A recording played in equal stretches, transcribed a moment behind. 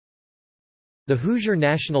The Hoosier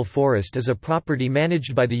National Forest is a property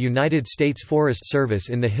managed by the United States Forest Service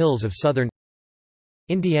in the hills of southern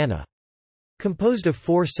Indiana. Composed of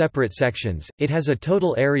 4 separate sections, it has a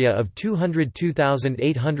total area of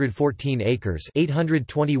 202,814 acres,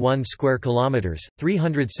 821 square kilometers,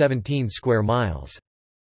 317 square miles.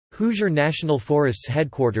 Hoosier National Forest's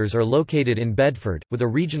headquarters are located in Bedford, with a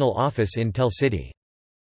regional office in Tell City.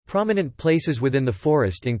 Prominent places within the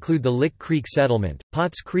forest include the Lick Creek Settlement,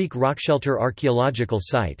 Potts Creek Rockshelter Archaeological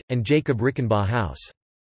Site, and Jacob Rickenbaugh House.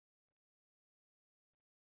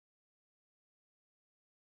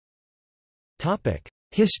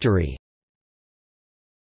 History.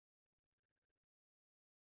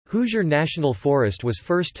 Hoosier National Forest was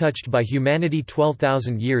first touched by humanity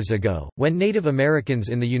 12,000 years ago, when Native Americans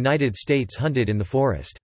in the United States hunted in the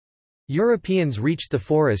forest. Europeans reached the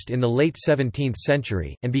forest in the late 17th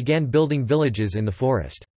century, and began building villages in the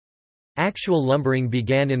forest. Actual lumbering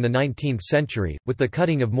began in the 19th century, with the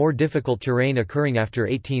cutting of more difficult terrain occurring after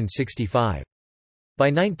 1865. By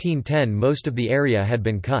 1910 most of the area had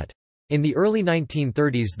been cut. In the early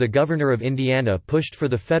 1930s the governor of Indiana pushed for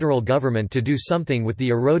the federal government to do something with the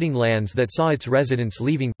eroding lands that saw its residents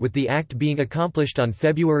leaving, with the act being accomplished on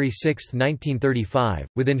February 6, 1935.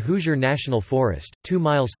 Within Hoosier National Forest, 2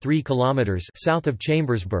 miles 3 kilometers south of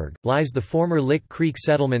Chambersburg, lies the former Lick Creek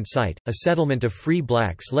Settlement Site, a settlement of free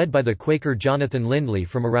blacks led by the Quaker Jonathan Lindley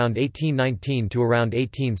from around 1819 to around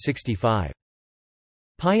 1865.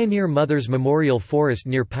 Pioneer Mothers Memorial Forest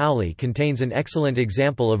near Powley contains an excellent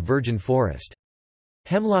example of virgin forest.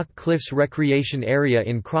 Hemlock Cliffs Recreation Area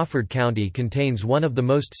in Crawford County contains one of the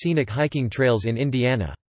most scenic hiking trails in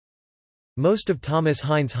Indiana. Most of Thomas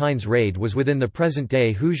Hines' raid was within the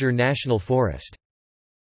present-day Hoosier National Forest.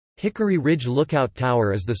 Hickory Ridge Lookout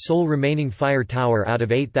Tower is the sole remaining fire tower out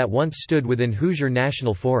of 8 that once stood within Hoosier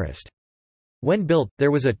National Forest. When built,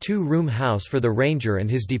 there was a 2-room house for the ranger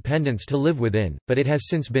and his dependents to live within, but it has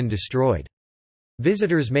since been destroyed.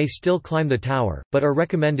 Visitors may still climb the tower, but are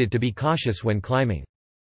recommended to be cautious when climbing.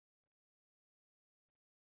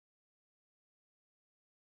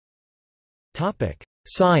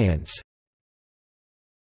 Science.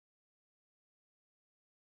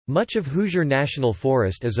 Much of Hoosier National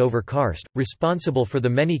Forest is overkarst, responsible for the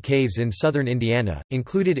many caves in southern Indiana.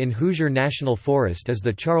 Included in Hoosier National Forest is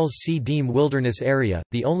the Charles C. Deem Wilderness Area,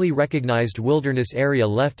 the only recognized wilderness area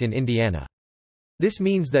left in Indiana. This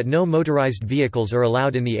means that no motorized vehicles are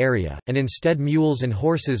allowed in the area, and instead mules and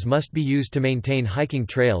horses must be used to maintain hiking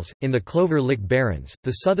trails. In the Clover Lick Barrens,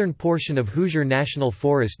 the southern portion of Hoosier National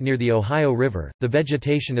Forest near the Ohio River, the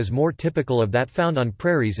vegetation is more typical of that found on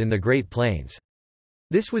prairies in the Great Plains.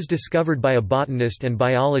 This was discovered by a botanist and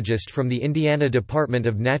biologist from the Indiana Department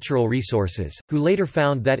of Natural Resources, who later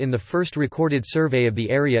found that in the first recorded survey of the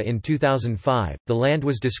area in 2005, the land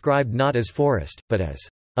was described not as forest, but as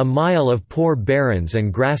a mile of poor barrens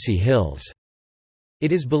and grassy hills.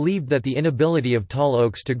 It is believed that the inability of tall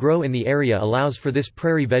oaks to grow in the area allows for this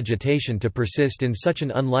prairie vegetation to persist in such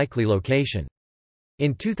an unlikely location.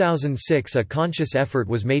 In 2006 a conscious effort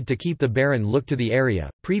was made to keep the barren look to the area.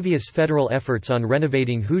 Previous federal efforts on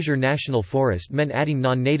renovating Hoosier National Forest meant adding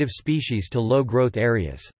non-native species to low-growth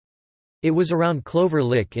areas. It was around Clover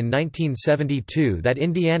Lick in 1972 that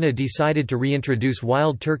Indiana decided to reintroduce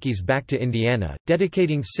wild turkeys back to Indiana,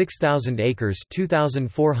 dedicating 6,000 acres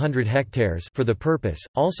 (2,400 hectares) for the purpose.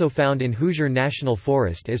 Also found in Hoosier National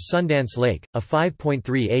Forest is Sundance Lake, a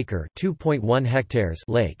 5.3-acre (2.1 hectares)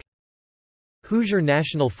 lake. Hoosier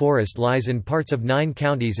National Forest lies in parts of 9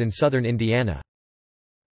 counties in southern Indiana.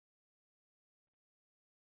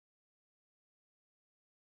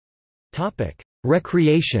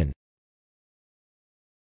 Recreation.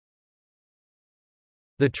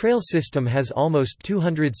 The trail system has almost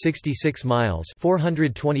 266 miles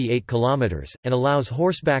 (428 kilometers) and allows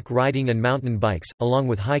horseback riding and mountain bikes, along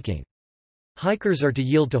with hiking. Hikers are to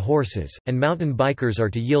yield to horses, and mountain bikers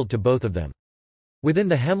are to yield to both of them. Within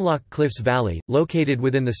the Hemlock Cliffs Valley, located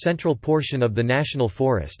within the central portion of the National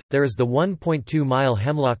Forest, there is the 1.2-mile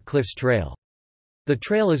Hemlock Cliffs Trail. The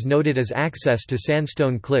trail is noted as access to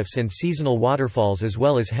sandstone cliffs and seasonal waterfalls as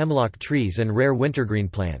well as hemlock trees and rare wintergreen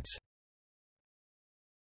plants.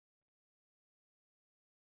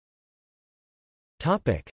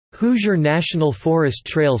 Hoosier National Forest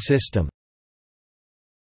Trail System.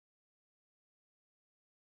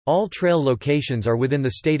 All trail locations are within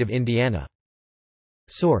the state of Indiana.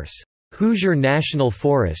 Source: Hoosier National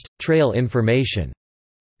Forest, Trail Information.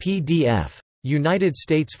 PDF. United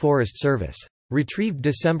States Forest Service. Retrieved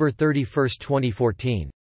December 31, 2014.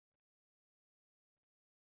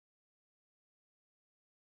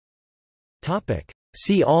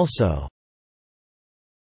 See also: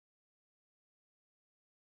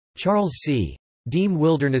 Charles C. Deem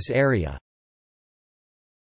Wilderness Area